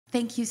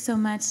Thank you so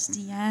much,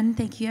 Diane.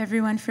 Thank you,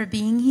 everyone, for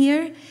being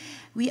here.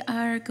 We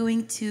are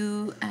going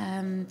to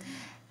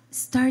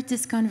start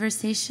this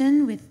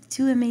conversation with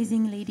two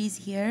amazing ladies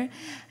here,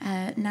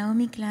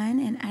 Naomi Klein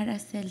and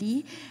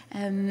Aracely.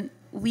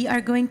 We are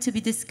going to be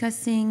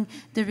discussing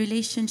the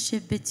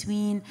relationship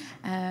between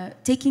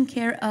taking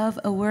care of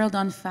a world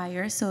on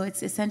fire. So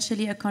it's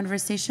essentially a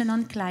conversation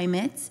on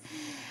climate.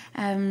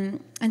 And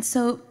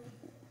so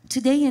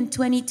today in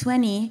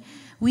 2020,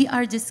 we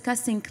are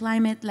discussing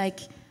climate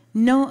like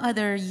no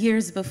other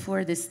years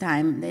before this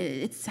time.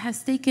 It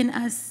has taken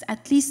us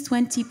at least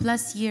 20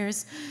 plus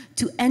years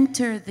to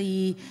enter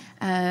the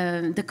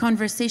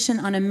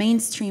conversation on a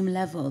mainstream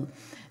level.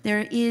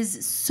 There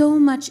is so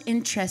much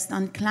interest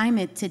on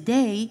climate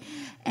today,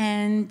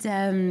 and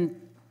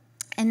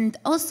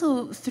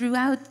also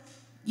throughout,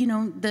 you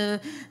know,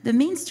 the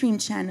mainstream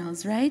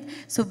channels, right?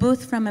 So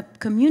both from a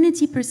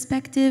community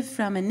perspective,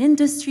 from an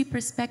industry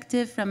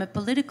perspective, from a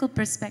political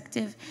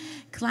perspective,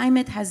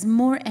 climate has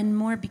more and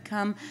more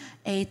become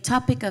a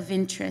topic of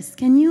interest.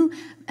 Can you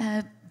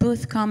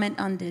both comment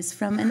on this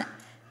from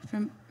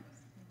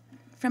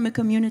a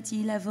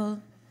community level?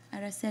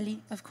 Aracely?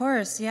 Of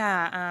course,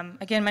 yeah.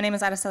 Again, my name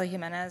is Aracely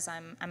Jimenez.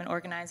 I'm an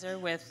organizer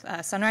with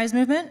Sunrise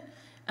Movement,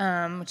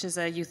 which is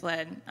a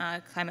youth-led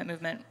climate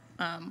movement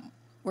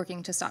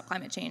working to stop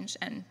climate change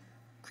and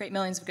create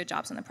millions of good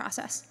jobs in the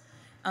process.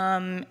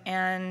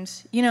 And,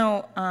 you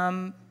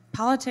know,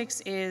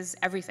 politics is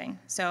everything.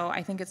 So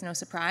I think it's no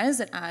surprise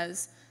that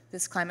as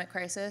this climate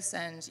crisis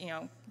and, you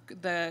know,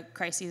 the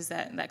crises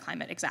that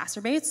climate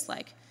exacerbates,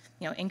 like,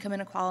 you know, income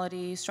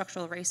inequality,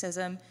 structural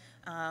racism,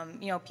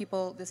 you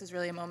know, this is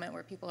really a moment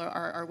where people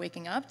are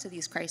waking up to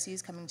these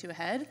crises coming to a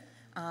head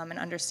and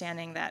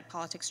understanding that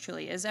politics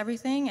truly is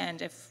everything.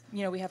 And if,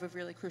 you know, we have a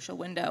really crucial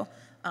window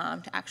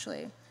to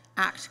actually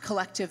act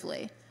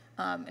collectively,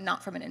 and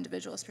not from an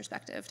individualist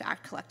perspective, to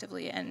act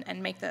collectively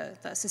and make the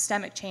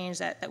systemic change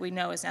that we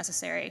know is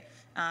necessary,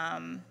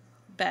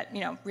 that,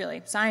 you know,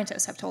 really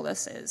scientists have told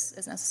us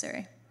is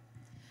necessary.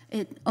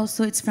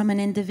 It's from an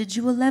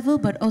individual level,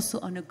 but also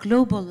on a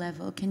global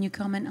level. Can you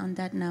comment on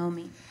that,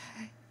 Naomi?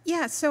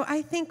 Yeah, so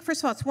I think,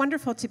 first of all, it's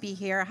wonderful to be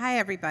here. Hi,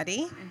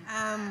 everybody.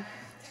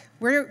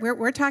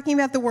 We're talking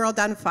about the world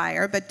on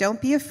fire, but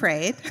don't be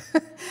afraid.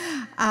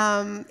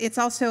 It's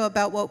also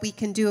about what we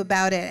can do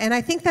about it. And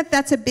I think that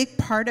that's a big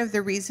part of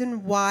the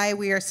reason why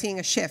we are seeing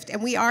a shift.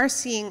 And we are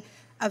seeing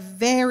a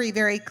very,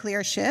 very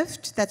clear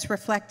shift that's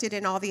reflected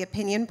in all the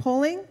opinion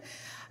polling.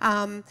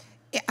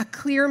 A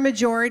clear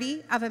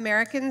majority of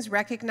Americans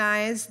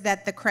recognize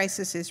that the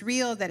crisis is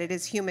real, that it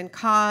is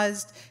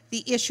human-caused.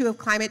 The issue of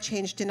climate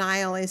change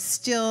denial is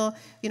still,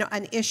 you know,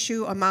 an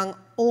issue among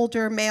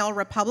older male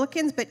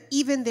Republicans, but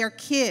even their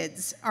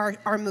kids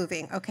are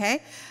moving,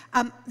 okay?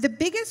 The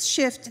biggest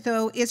shift,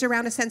 though, is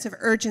around a sense of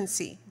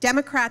urgency.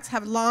 Democrats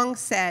have long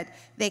said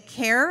they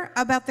care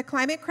about the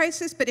climate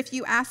crisis, but if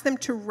you ask them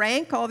to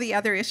rank all the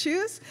other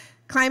issues,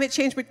 climate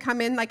change would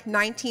come in like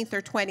 19th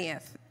or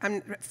 20th.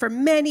 For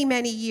many,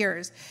 many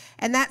years.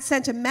 And that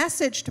sent a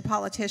message to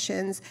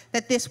politicians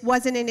that this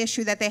wasn't an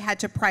issue that they had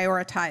to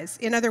prioritize.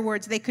 In other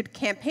words, they could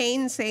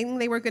campaign saying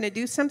they were going to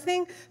do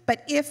something,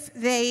 but if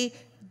they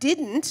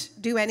didn't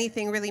do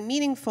anything really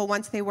meaningful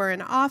once they were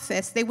in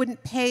office, they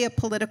wouldn't pay a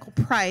political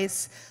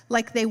price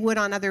like they would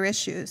on other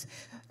issues.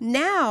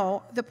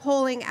 Now, the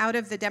polling out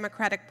of the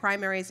Democratic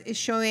primaries is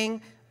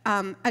showing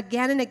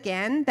again and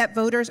again that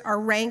voters are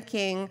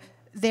ranking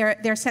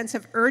their sense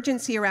of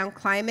urgency around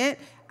climate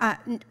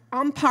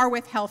on par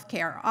with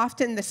healthcare,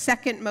 often the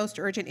second most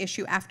urgent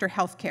issue after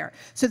healthcare.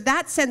 So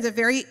that sends a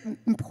very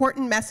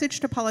important message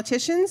to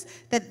politicians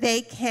that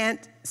they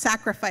can't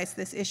sacrifice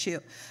this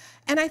issue.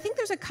 And I think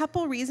there's a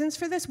couple reasons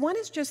for this. One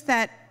is just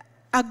that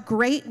a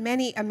great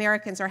many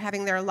Americans are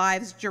having their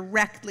lives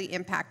directly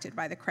impacted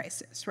by the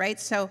crisis, right?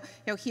 So,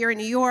 you know, here in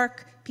New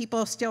York,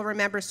 people still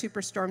remember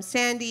Superstorm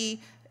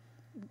Sandy.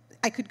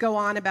 I could go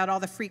on about all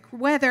the freak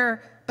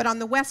weather, but on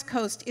the West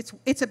Coast,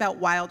 it's about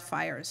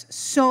wildfires.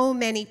 So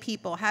many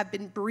people have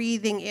been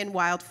breathing in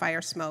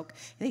wildfire smoke.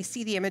 They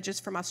see the images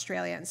from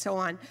Australia and so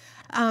on.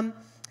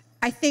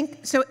 I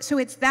think, so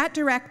it's that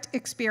direct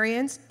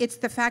experience. It's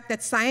the fact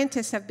that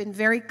scientists have been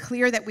very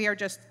clear that we are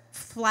just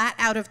flat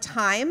out of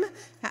time.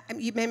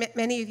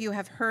 Many of you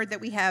have heard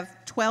that we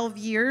have 12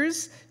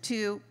 years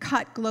to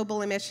cut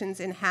global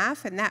emissions in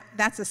half, and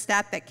that's a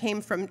stat that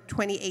came from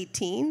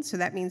 2018, so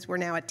that means we're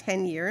now at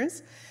 10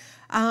 years.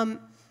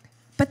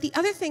 But the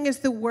other thing is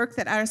the work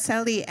that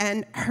Aracely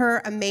and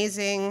her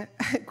amazing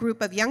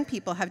group of young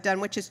people have done,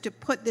 which is to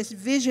put this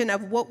vision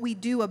of what we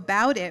do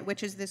about it,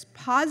 which is this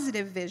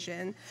positive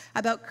vision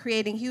about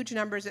creating huge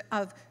numbers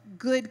of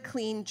good,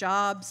 clean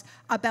jobs,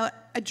 about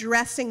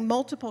addressing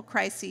multiple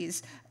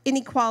crises,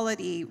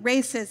 inequality,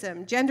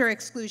 racism, gender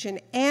exclusion,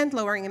 and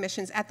lowering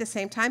emissions at the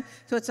same time.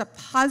 So it's a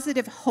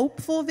positive,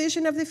 hopeful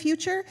vision of the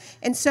future.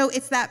 And so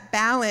it's that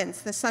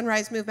balance. The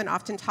Sunrise Movement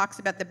often talks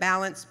about the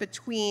balance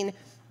between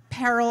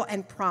peril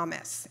and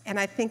promise. And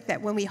I think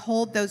that when we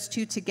hold those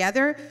two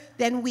together,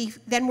 then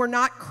we're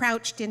not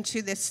crouched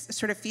into this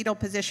sort of fetal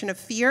position of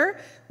fear.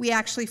 We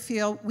actually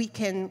feel we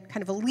can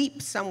kind of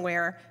leap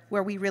somewhere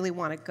where we really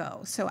want to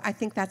go. So I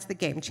think that's the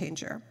game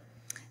changer.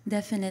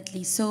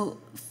 Definitely. So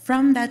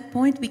from that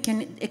point, we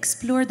can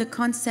explore the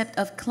concept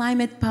of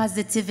climate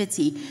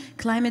positivity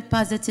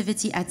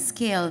at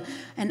scale.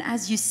 And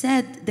as you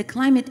said, the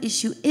climate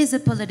issue is a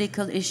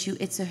political issue.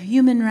 It's a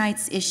human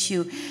rights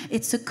issue.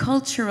 It's a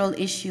cultural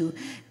issue.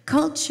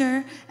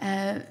 Culture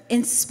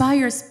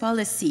inspires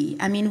policy.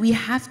 I mean, we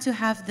have to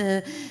have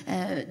the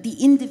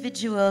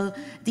individual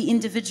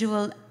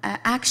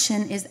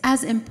action is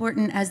as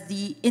important as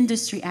the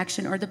industry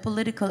action or the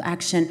political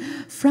action.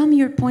 From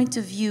your point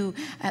of view,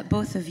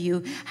 both of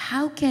you,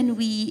 how can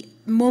we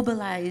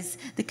mobilize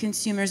the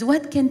consumers?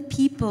 What can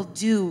people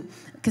do?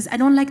 Because I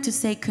don't like to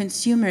say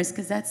consumers,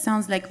 because that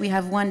sounds like we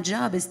have one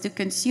job, is to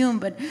consume,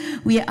 but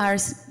we are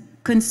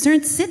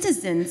concerned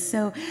citizens.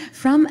 So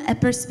from a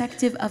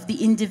perspective of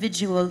the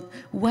individual,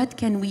 what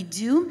can we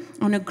do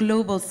on a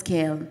global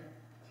scale?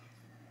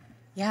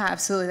 Yeah,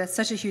 absolutely. That's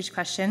such a huge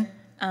question,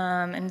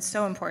 and it's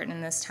so important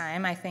in this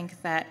time. I think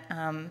that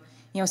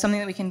something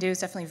that we can do is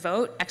definitely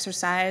vote,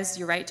 exercise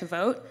your right to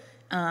vote,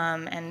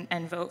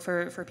 and vote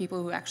for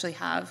people who actually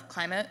have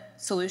climate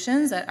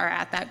solutions that are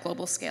at that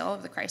global scale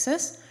of the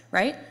crisis,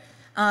 right?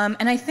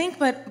 And I think,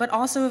 but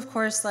also, of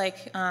course,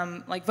 like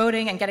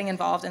voting and getting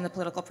involved in the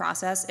political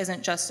process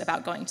isn't just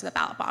about going to the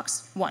ballot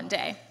box one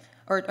day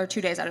or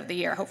 2 days out of the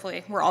year.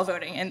 Hopefully, we're all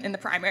voting in the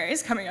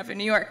primaries coming up in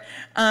New York.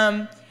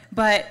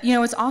 But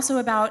it's also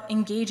about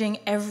engaging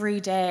every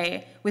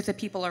day with the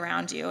people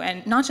around you,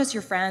 and not just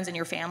your friends and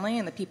your family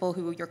and the people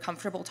who you're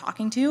comfortable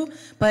talking to,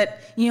 but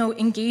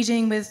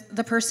engaging with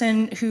the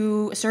person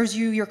who serves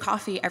you your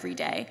coffee every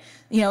day.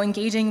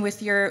 Engaging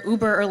with your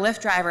Uber or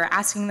Lyft driver,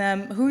 asking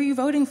them, who are you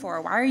voting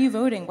for? Why are you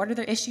voting? What are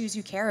the issues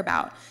you care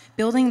about?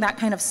 Building that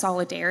kind of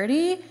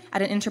solidarity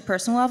at an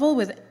interpersonal level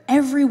with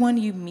everyone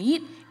you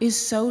meet is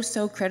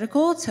so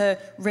critical to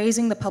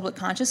raising the public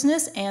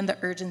consciousness and the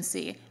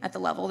urgency at the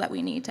level that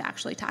we need to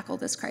actually tackle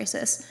this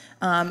crisis,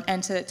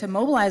 and to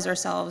mobilize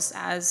ourselves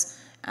as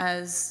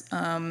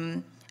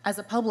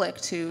a public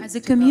as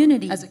a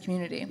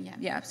community.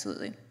 Yeah,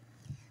 absolutely.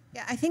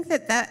 Yeah, I think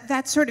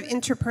that sort of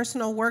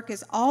interpersonal work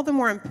is all the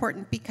more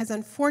important because,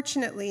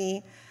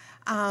 unfortunately,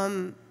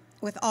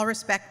 with all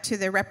respect to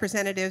the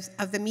representatives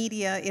of the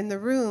media in the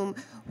room,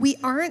 we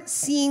aren't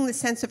seeing the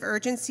sense of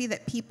urgency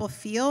that people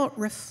feel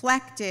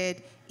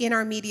reflected in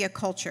our media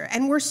culture.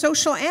 And we're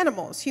social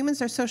animals.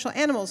 Humans are social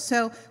animals.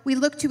 So we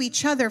look to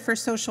each other for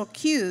social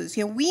cues.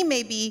 We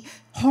may be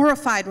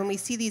horrified when we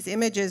see these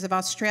images of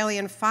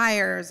Australian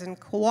fires and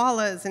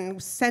koalas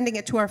and sending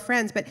it to our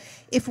friends. But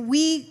if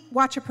we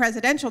watch a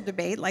presidential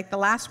debate like the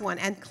last one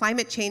and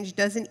climate change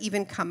doesn't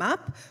even come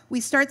up,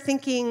 we start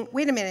thinking,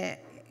 wait a minute,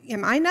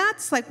 am I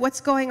nuts? Like,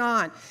 what's going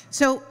on?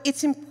 So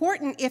it's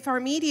important, if our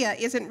media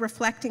isn't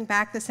reflecting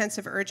back the sense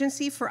of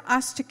urgency, for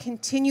us to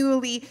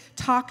continually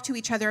talk to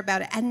each other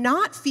about it and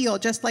not feel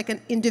just like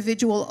an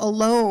individual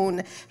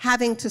alone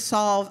having to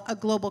solve a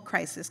global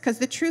crisis. Because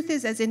the truth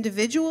is, as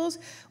individuals,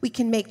 we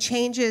can make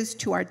changes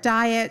to our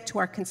diet, to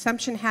our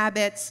consumption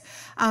habits.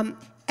 And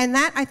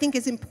that, I think,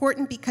 is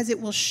important because it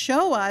will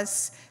show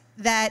us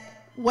that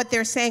what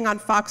they're saying on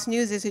Fox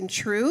News isn't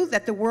true,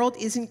 that the world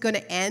isn't going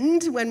to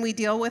end when we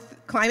deal with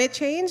climate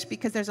change,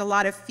 because there's a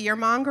lot of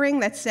fear-mongering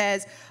that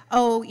says,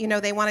 oh,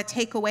 they want to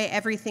take away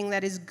everything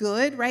that is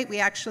good, right? We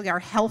actually are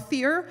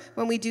healthier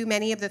when we do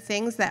many of the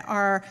things that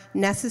are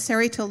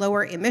necessary to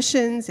lower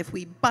emissions. If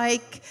we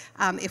bike,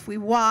 if we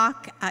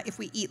walk, if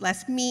we eat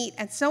less meat,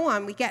 and so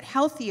on, we get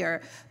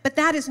healthier. But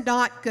that is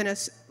not going to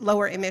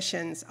lower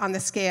emissions on the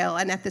scale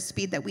and at the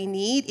speed that we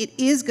need. It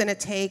is going to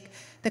take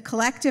the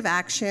collective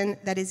action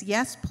that is,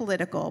 yes,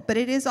 political, but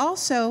it is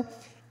also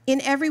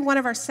in every one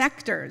of our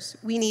sectors.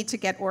 We need to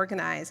get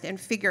organized and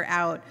figure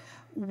out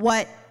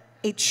what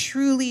a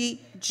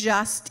truly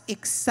just,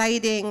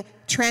 exciting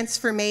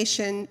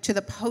transformation to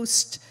the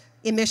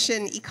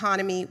post-emission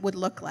economy would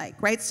look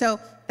like, right? So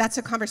that's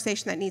a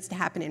conversation that needs to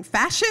happen in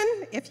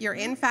fashion, if you're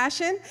in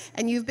fashion,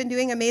 and you've been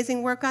doing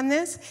amazing work on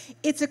this.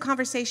 It's a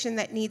conversation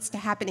that needs to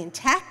happen in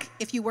tech,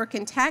 if you work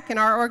in tech, and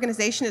our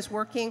organization is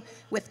working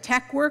with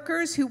tech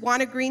workers who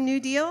want a Green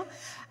New Deal.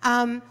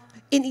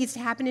 It needs to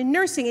happen in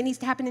nursing. It needs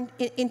to happen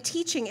in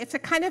teaching. It's a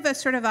kind of a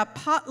sort of a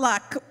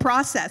potluck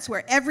process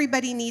where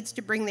everybody needs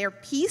to bring their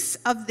piece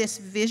of this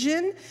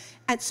vision,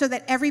 and so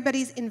that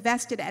everybody's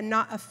invested and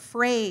not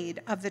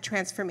afraid of the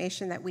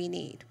transformation that we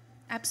need.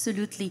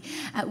 Absolutely.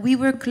 We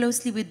work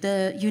closely with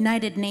the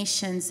United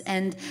Nations,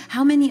 and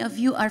how many of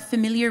you are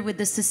familiar with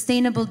the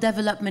Sustainable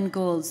Development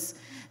Goals?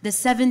 The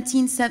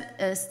 17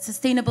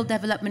 Sustainable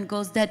Development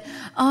Goals that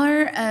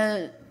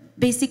are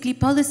basically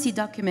policy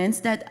documents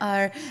that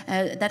are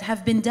that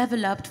have been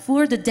developed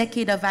for the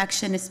Decade of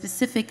Action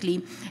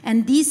specifically.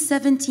 And these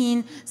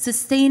 17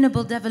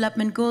 sustainable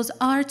development goals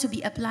are to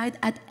be applied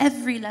at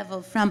every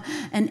level, from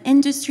an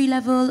industry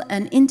level,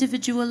 an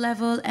individual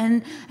level,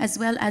 and as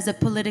well as a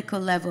political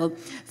level.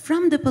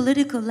 From the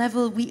political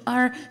level, we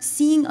are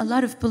seeing a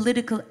lot of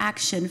political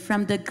action,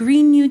 from the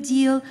Green New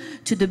Deal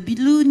to the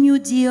Blue New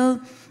Deal.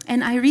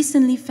 And I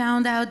recently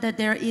found out that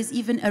there is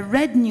even a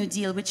Red New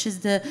Deal, which is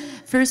the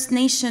First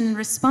Nation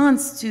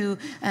response to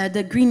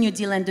the Green New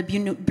Deal and the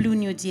Blue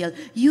New Deal.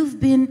 You've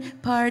been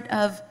part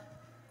of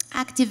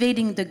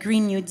activating the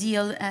Green New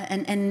Deal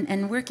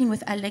and working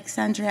with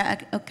Alexandria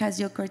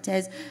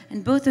Ocasio-Cortez,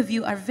 and both of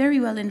you are very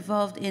well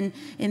involved in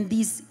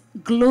these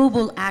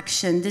global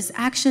action, this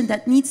action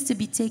that needs to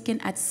be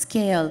taken at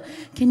scale.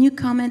 Can you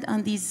comment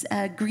on these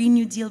Green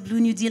New Deal, Blue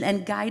New Deal,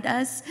 and guide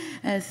us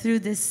through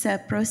this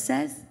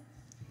process?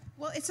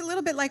 Well, it's a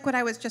little bit like what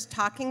I was just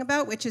talking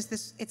about, which is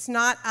this, it's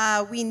not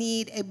we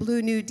need a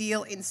Blue New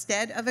Deal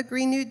instead of a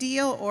Green New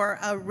Deal or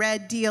a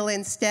Red Deal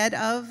instead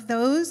of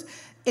those.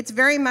 It's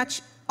very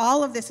much,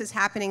 all of this is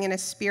happening in a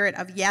spirit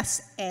of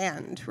yes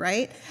and,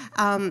 right?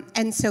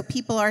 And so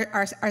people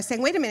are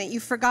saying, wait a minute, you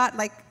forgot,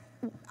 like,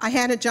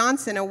 Hannah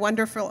Johnson, a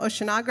wonderful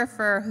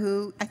oceanographer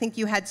who I think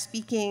you had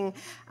speaking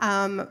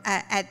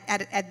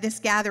at this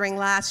gathering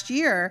last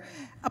year,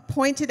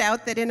 pointed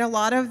out that in a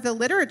lot of the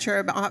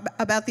literature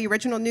about the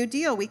original New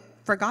Deal, we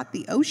forgot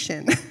the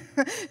ocean.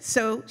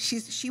 So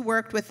she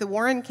worked with the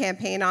Warren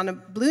campaign on a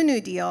Blue New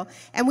Deal,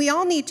 and we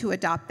all need to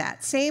adopt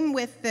that. Same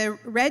with the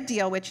Red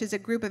Deal, which is a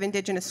group of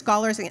Indigenous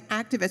scholars and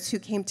activists who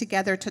came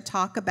together to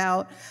talk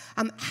about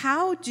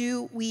how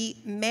do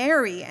we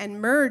marry and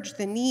merge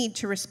the need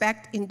to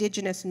respect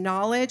Indigenous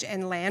knowledge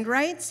and land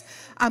rights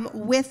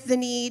with the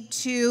need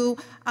to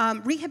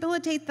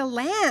rehabilitate the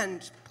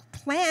land,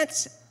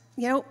 plant,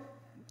 you know,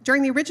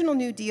 during the original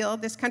New Deal,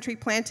 this country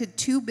planted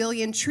 2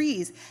 billion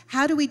trees.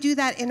 How do we do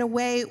that in a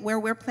way where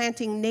we're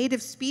planting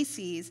native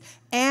species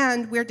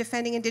and we're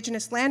defending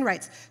Indigenous land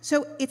rights?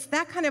 So it's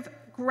that kind of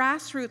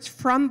grassroots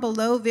from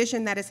below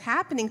vision that is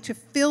happening to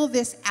fill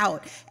this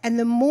out. And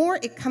the more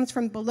it comes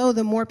from below,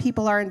 the more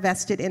people are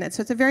invested in it.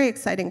 So it's a very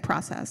exciting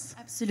process.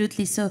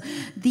 Absolutely. So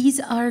these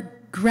are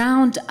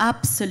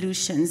ground-up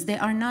solutions. They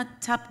are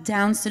not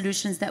top-down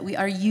solutions that we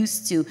are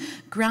used to.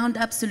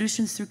 Ground-up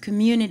solutions through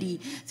community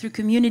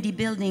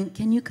building.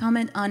 Can you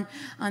comment on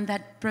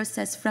that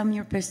process from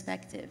your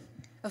perspective?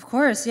 Of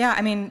course, yeah.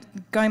 I mean,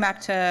 going back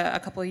to a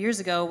couple of years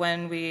ago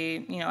when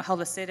we,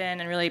 held a sit-in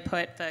and really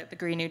put the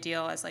Green New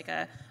Deal as like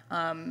a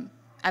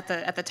at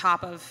the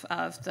top of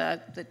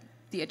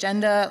the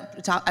agenda,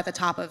 at the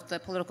top of the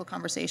political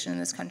conversation in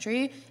this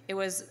country.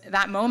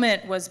 That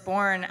moment was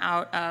born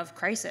out of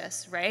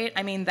crisis, right?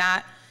 I mean,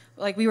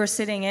 like we were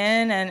sitting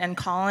in and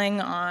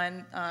calling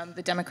on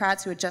the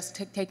Democrats who had just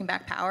taken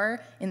back power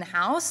in the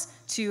House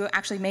to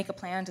actually make a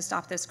plan to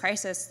stop this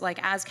crisis, like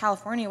as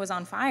California was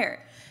on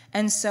fire.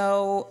 And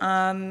so,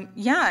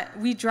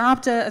 we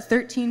dropped a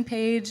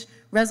 13-page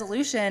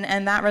resolution,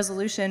 and that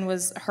resolution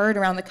was heard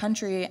around the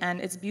country,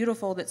 and it's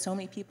beautiful that so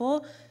many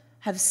people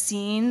have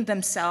seen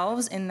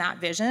themselves in that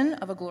vision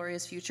of a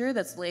glorious future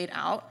that's laid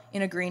out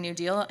in a Green New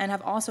Deal, and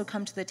have also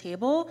come to the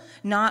table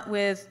not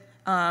with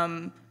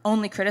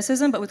only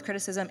criticism, but with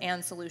criticism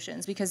and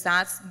solutions, because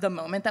that's the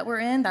moment that we're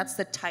in. That's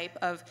the type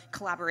of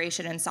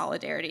collaboration and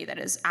solidarity that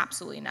is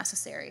absolutely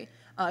necessary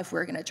if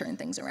we're going to turn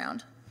things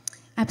around.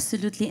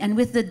 Absolutely. And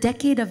with the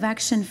Decade of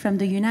Action from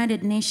the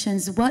United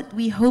Nations, what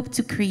we hope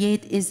to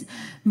create is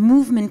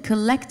movement,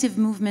 collective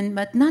movement,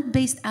 but not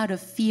based out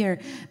of fear,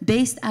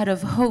 based out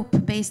of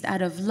hope, based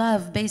out of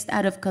love, based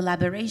out of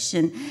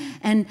collaboration.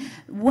 And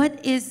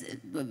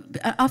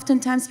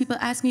oftentimes people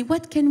ask me,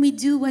 what can we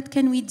do? What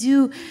can we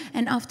do?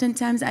 And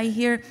oftentimes I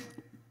hear,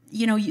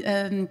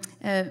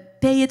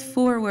 pay it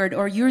forward,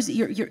 or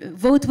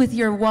vote with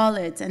your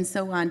wallet, and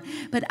so on.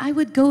 But I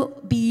would go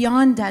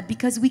beyond that,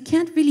 because we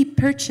can't really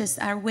purchase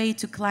our way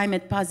to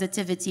climate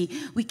positivity.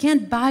 We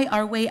can't buy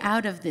our way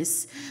out of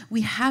this.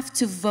 We have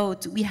to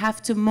vote. We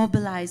have to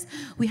mobilize.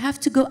 We have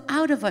to go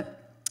out of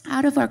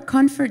our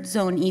comfort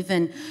zone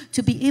even,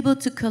 to be able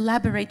to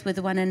collaborate with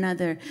one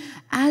another.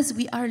 As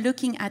we are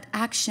looking at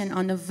action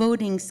on a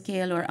voting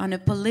scale or on a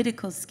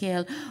political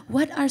scale,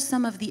 what are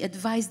some of the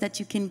advice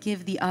that you can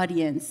give the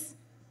audience?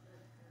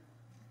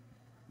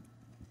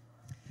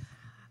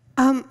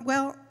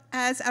 Well,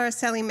 as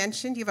Aracely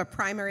mentioned, you have a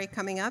primary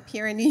coming up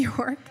here in New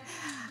York.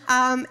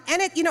 And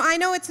I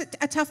know it's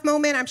a tough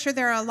moment. I'm sure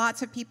there are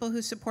lots of people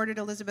who supported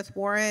Elizabeth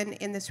Warren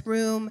in this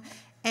room.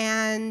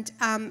 And,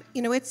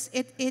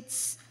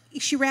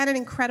 she ran an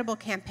incredible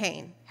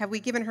campaign. Have we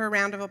given her a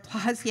round of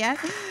applause yet?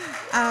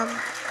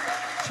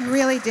 She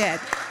really did.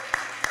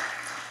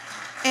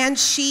 And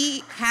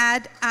she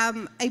had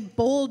a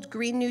bold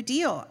Green New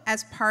Deal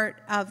as part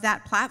of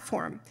that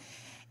platform,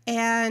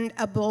 and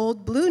a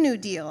bold Blue New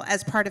Deal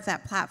as part of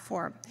that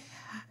platform.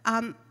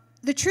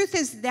 the truth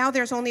is now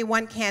there's only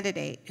one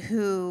candidate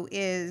who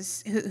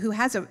has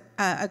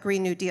a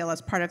Green New Deal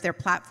as part of their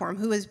platform,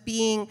 who is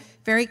being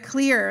very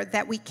clear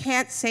that we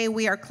can't say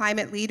we are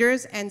climate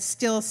leaders and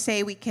still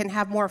say we can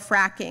have more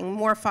fracking,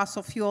 more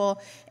fossil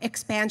fuel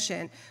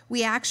expansion.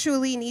 We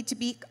actually need to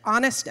be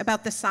honest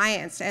about the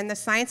science, and the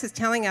science is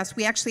telling us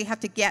we actually have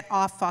to get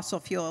off fossil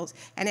fuels.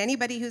 And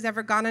anybody who's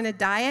ever gone on a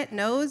diet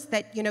knows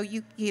that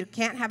you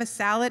can't have a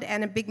salad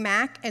and a Big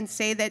Mac and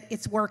say that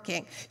it's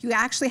working. You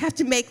actually have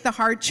to make the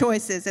hard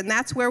choices, and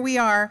that's where we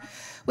are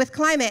with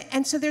climate.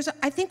 And so there's,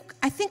 I think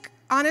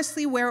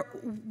honestly, where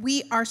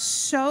we are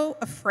so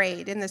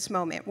afraid in this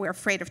moment. We're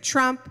afraid of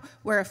Trump,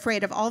 we're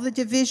afraid of all the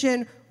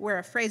division, we're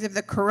afraid of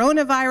the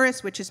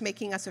coronavirus, which is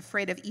making us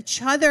afraid of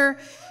each other.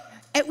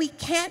 And we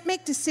can't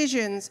make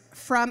decisions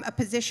from a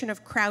position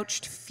of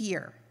crouched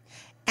fear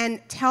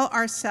and tell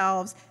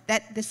ourselves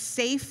that the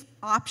safe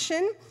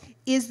option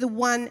is the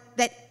one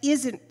that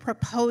isn't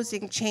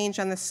proposing change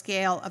on the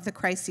scale of the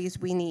crises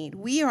we need.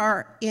 We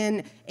are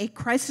in a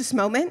crisis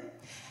moment,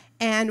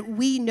 and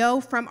we know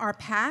from our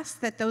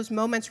past that those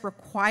moments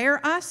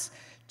require us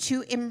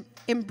to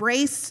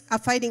embrace a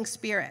fighting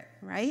spirit,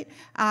 right?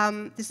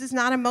 This is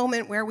not a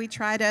moment where we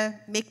try to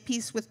make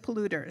peace with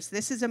polluters.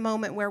 This is a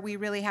moment where we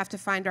really have to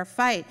find our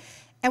fight.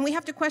 And we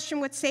have to question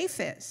what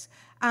safe is.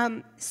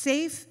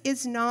 Safe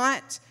is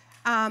not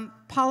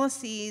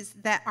policies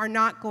that are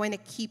not going to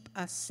keep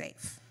us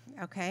safe,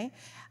 okay?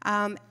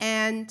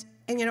 And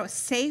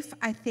safe,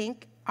 I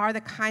think, are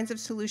the kinds of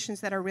solutions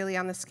that are really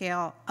on the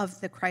scale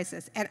of the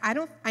crisis. And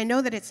I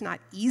know that it's not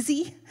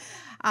easy.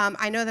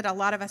 I know that a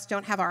lot of us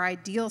don't have our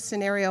ideal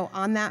scenario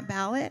on that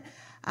ballot.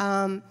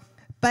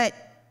 But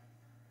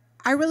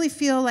I really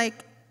feel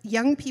like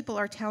young people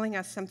are telling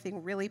us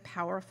something really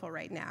powerful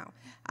right now.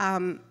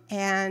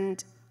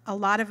 And a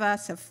lot of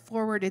us have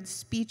forwarded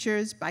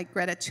speeches by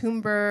Greta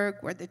Thunberg,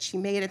 or that she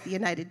made at the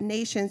United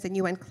Nations and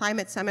UN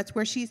climate summits,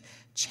 where she's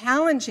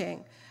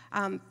challenging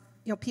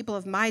people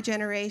of my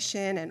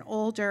generation and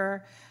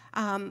older,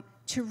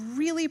 to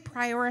really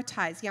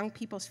prioritize young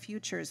people's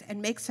futures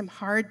and make some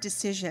hard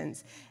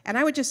decisions. And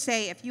I would just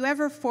say, if you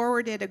ever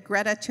forwarded a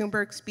Greta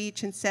Thunberg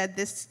speech and said,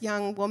 this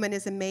young woman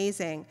is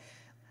amazing,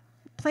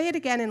 play it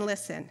again and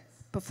listen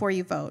before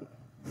you vote.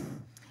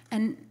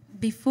 And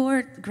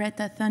before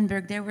Greta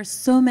Thunberg, there were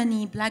so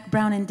many Black,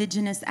 Brown,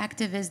 Indigenous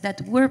activists that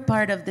were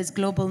part of this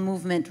global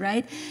movement,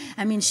 right?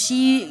 I mean,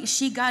 she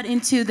got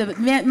into the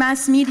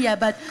mass media,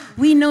 but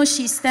we know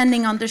she's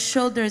standing on the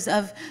shoulders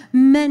of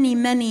many,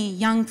 many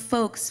young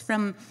folks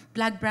from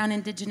Black, Brown,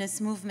 Indigenous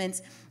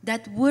movements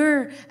that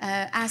were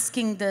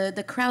asking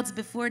the crowds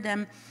before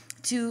them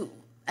to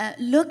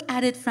look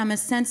at it from a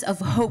sense of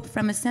hope,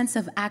 from a sense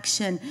of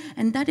action.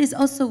 And that is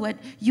also what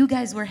you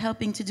guys were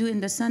helping to do in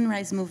the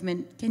Sunrise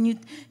Movement. Can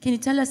you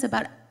tell us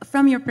about,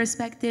 from your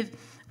perspective,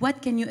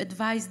 what can you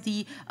advise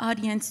the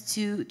audience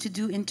to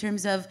do in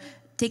terms of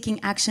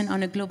taking action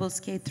on a global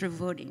scale through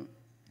voting?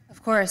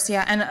 Of course,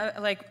 yeah,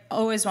 and like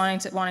always wanting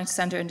to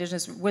center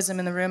Indigenous wisdom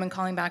in the room, and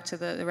calling back to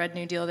the Red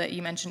New Deal that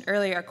you mentioned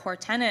earlier, a core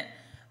tenet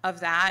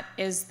of that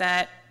is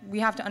that we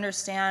have to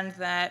understand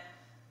that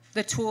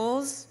the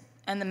tools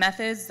and the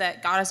methods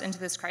that got us into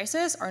this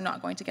crisis are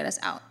not going to get us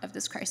out of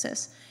this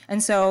crisis.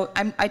 And so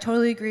I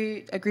totally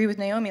agree with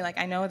Naomi. Like,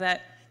 I know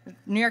that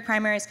New York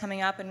primary is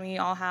coming up, and we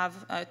all have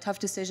tough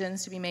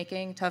decisions to be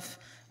making, tough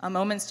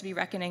moments to be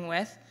reckoning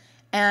with.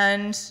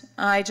 And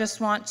I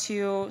just want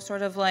to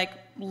sort of like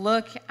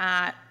look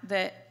at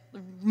the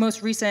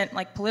most recent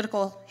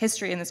political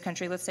history in this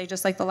country, let's say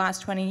just like the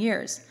last 20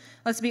 years.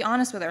 Let's be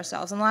honest with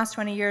ourselves. In the last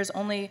 20 years,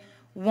 only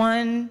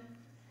one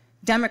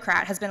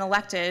Democrat has been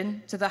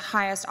elected to the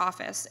highest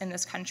office in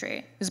this country.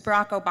 It was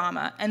Barack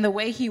Obama. And the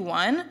way he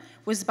won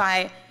was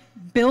by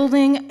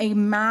building a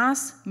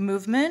mass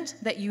movement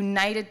that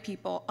united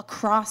people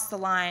across the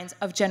lines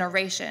of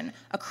generation,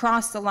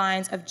 across the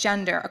lines of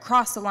gender,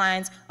 across the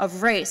lines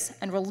of race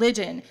and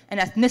religion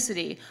and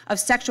ethnicity, of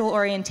sexual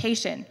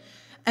orientation.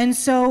 And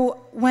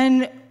so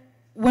when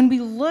we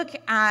look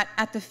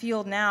at the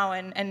field now,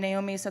 and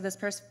Naomi said this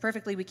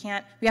perfectly, we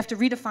have to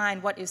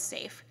redefine what is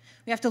safe.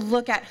 We have to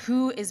look at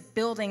who is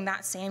building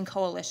that same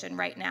coalition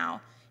right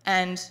now,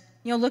 and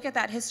look at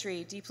that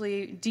history,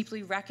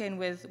 deeply reckon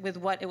with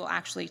what it will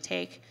actually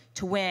take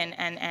to win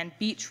and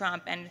beat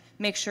Trump, and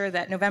make sure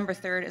that November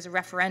 3rd is a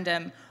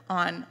referendum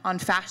on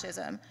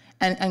fascism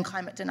and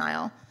climate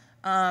denial.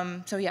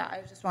 So yeah,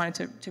 I just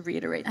wanted to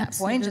reiterate that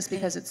point, just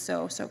because it's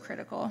so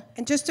critical.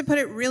 And just to put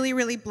it really,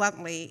 really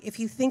bluntly, if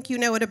you think you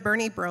know what a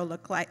Bernie bro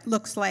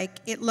looks like,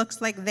 it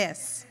looks like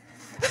this.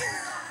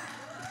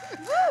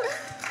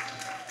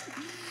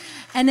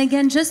 And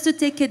again, just to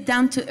take it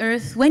down to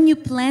earth, when you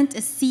plant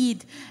a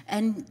seed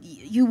and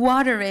you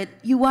water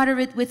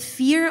it with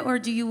fear, or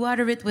do you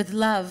water it with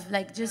love?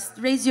 Like, just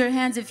raise your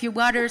hands if you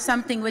water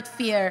something with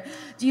fear.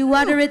 Do you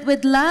water it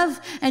with love?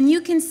 And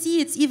you can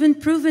see it's even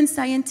proven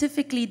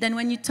scientifically that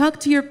when you talk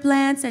to your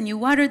plants and you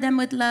water them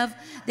with love,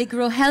 they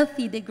grow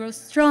healthy, they grow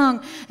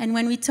strong. And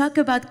when we talk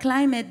about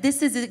climate,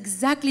 this is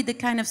exactly the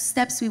kind of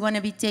steps we want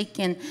to be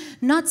taking.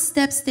 Not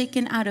steps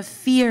taken out of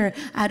fear,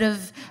 out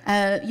of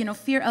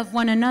fear of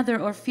one another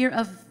or fear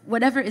of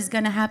whatever is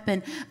going to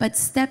happen, but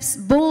steps,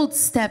 bold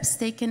steps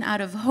taken out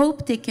of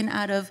hope, taken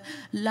out of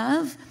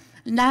love.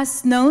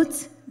 Last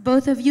note,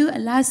 both of you, a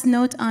last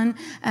note on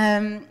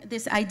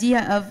this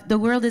idea of the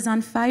world is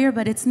on fire,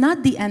 but it's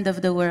not the end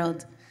of the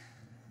world.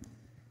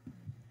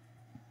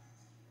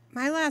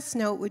 My last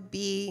note would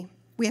be,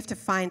 we have to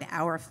find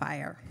our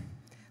fire.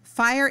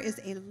 Fire is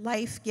a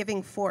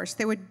life-giving force.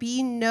 There would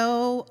be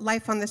no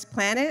life on this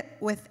planet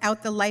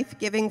without the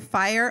life-giving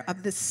fire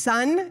of the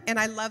sun, and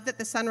I love that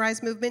the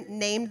Sunrise Movement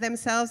named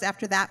themselves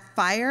after that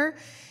fire.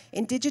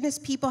 Indigenous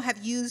people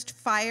have used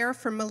fire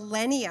for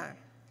millennia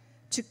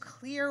to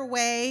clear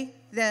away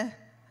the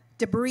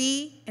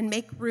debris and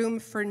make room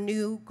for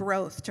new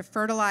growth, to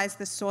fertilize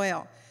the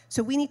soil.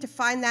 So we need to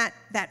find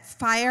that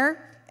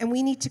fire, and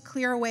we need to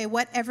clear away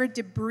whatever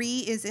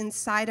debris is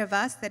inside of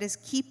us that is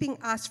keeping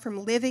us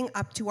from living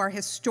up to our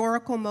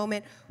historical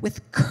moment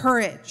with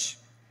courage.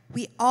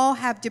 We all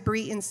have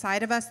debris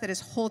inside of us that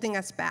is holding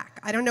us back.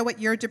 I don't know what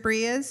your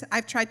debris is.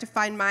 I've tried to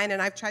find mine,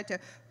 and I've tried to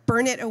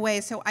burn it away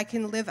so I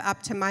can live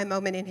up to my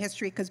moment in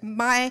history, because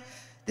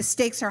the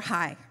stakes are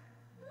high.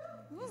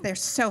 They're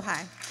so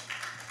high.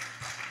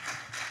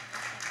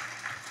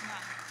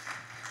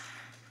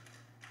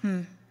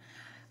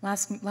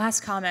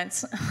 Last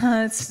comments.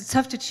 It's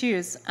tough to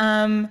choose.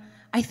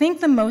 I think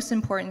the most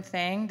important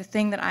thing, the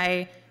thing that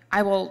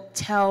I will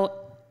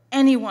tell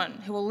anyone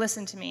who will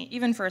listen to me,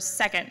 even for a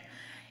second,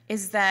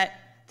 is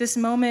that this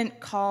moment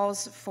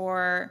calls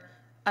for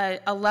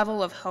a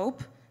level of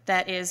hope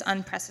that is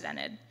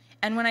unprecedented.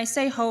 And when I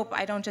say hope,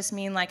 I don't just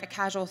mean like a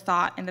casual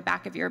thought in the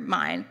back of your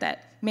mind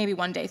that maybe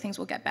one day things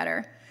will get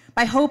better.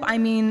 By hope, I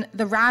mean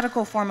the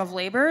radical form of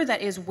labor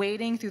that is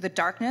wading through the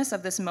darkness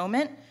of this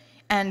moment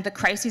and the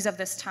crises of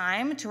this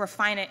time to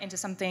refine it into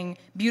something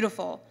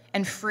beautiful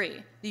and free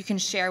that you can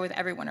share with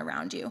everyone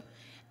around you.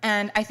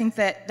 And I think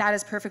that that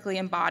is perfectly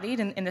embodied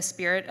in the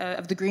spirit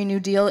of the Green New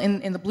Deal,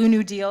 in the Blue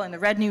New Deal, in the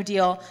Red New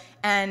Deal.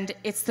 And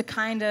that's the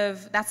kind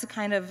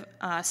of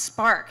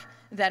spark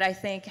that I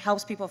think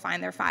helps people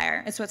find their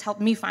fire. It's what's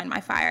helped me find my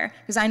fire.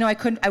 Because I know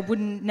I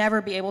wouldn't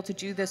never be able to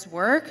do this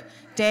work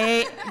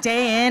day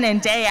in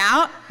and day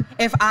out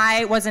if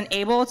I wasn't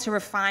able to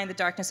refine the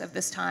darkness of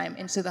this time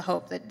into the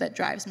hope that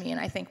drives me, and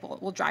I think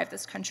will drive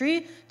this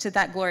country to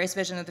that glorious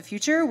vision of the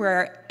future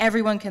where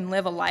everyone can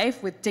live a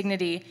life with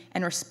dignity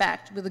and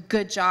respect, with a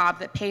good job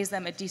that pays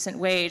them a decent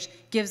wage,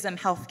 gives them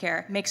health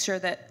care, makes sure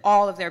that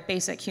all of their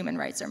basic human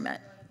rights are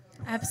met.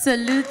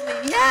 Absolutely,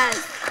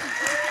 yes!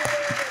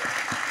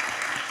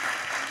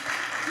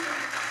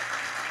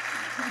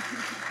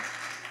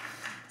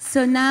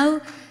 So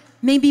now,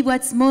 maybe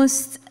what's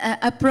most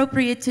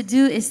appropriate to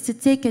do is to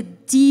take a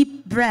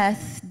deep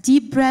breath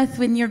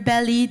in your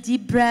belly,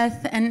 deep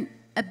breath, and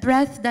a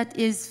breath that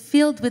is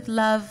filled with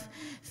love,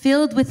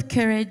 filled with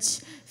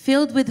courage,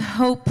 filled with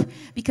hope,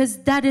 because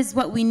that is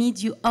what we need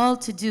you all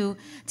to do.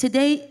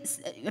 Today,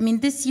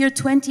 this year,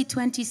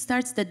 2020,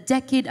 starts the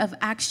decade of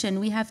action.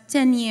 We have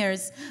 10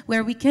 years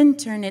where we can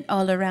turn it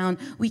all around.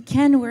 We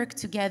can work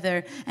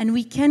together, and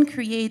we can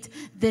create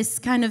this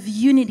kind of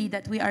unity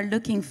that we are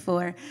looking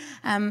for.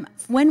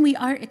 When we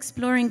are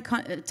exploring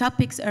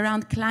topics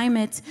around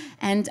climate,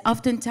 and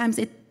oftentimes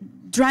it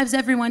drives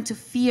everyone to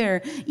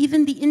fear.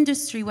 Even the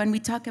industry, when we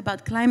talk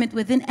about climate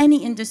within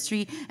any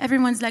industry,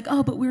 everyone's like,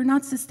 oh, but we're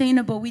not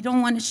sustainable. We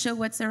don't want to show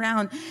what's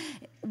around.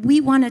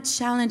 We want to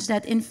challenge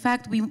that. In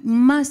fact, we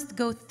must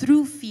go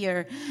through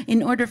fear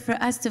in order for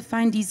us to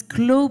find these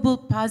global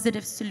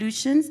positive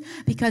solutions,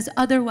 because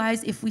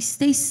otherwise, if we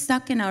stay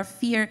stuck in our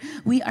fear,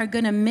 we are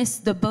going to miss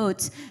the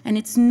boat. And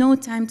it's no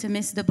time to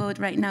miss the boat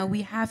right now.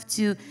 We have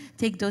to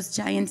take those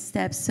giant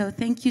steps. So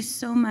thank you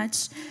so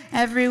much,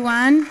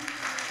 everyone.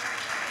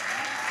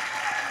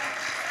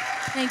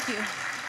 Thank you.